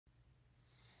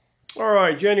All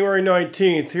right, January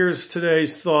 19th. Here's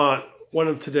today's thought, one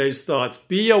of today's thoughts.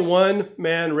 Be a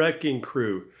one-man wrecking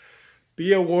crew.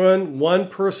 Be a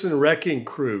one-person wrecking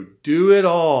crew. Do it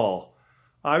all.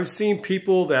 I've seen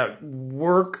people that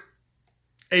work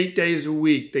 8 days a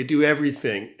week. They do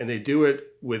everything, and they do it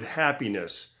with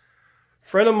happiness. A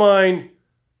friend of mine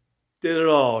did it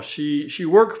all. She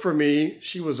worked for me.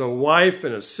 She was a wife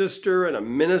and a sister and a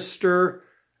minister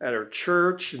at her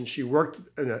church, and she worked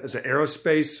as an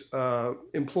aerospace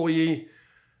employee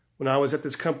when I was at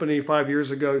this company 5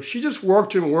 years ago. She just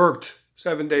worked and worked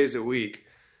 7 days a week.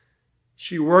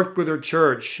 She worked with her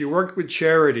church. She worked with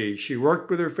charity. She worked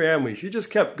with her family. She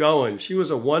just kept going. She was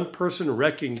a one-person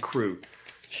wrecking crew.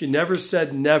 She never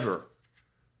said never.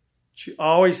 She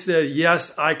always said,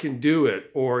 yes, I can do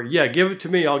it. Or, yeah, give it to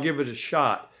me. I'll give it a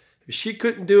shot. If she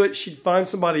couldn't do it, she'd find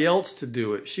somebody else to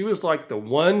do it. She was like the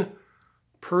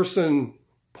one-person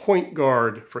point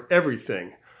guard for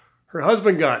everything. Her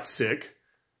husband got sick,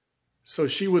 so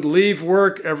she would leave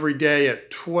work every day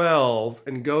at 12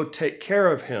 and go take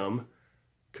care of him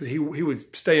because he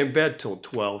would stay in bed till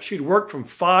 12. She'd work from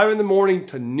 5 in the morning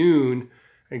to noon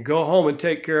and go home and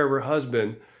take care of her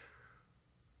husband.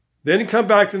 Then come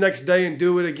back the next day and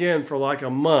do it again for like a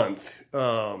month.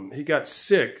 He got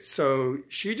sick, so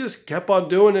she just kept on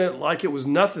doing it like it was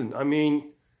nothing. I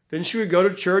mean, then she would go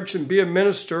to church and be a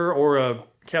minister or a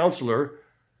counselor,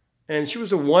 and she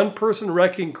was a one-person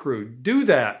wrecking crew. Do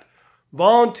that.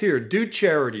 Volunteer, do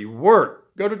charity,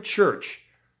 work, go to church,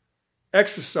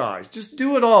 exercise. Just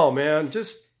do it all, man.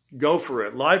 Just go for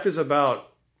it. Life is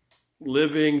about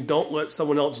living. Don't let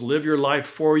someone else live your life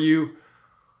for you.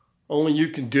 Only you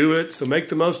can do it, so make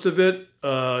the most of it.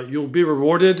 You'll be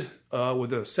rewarded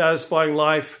with a satisfying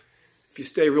life if you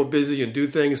stay real busy and do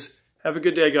things. Have a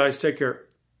good day, guys. Take care.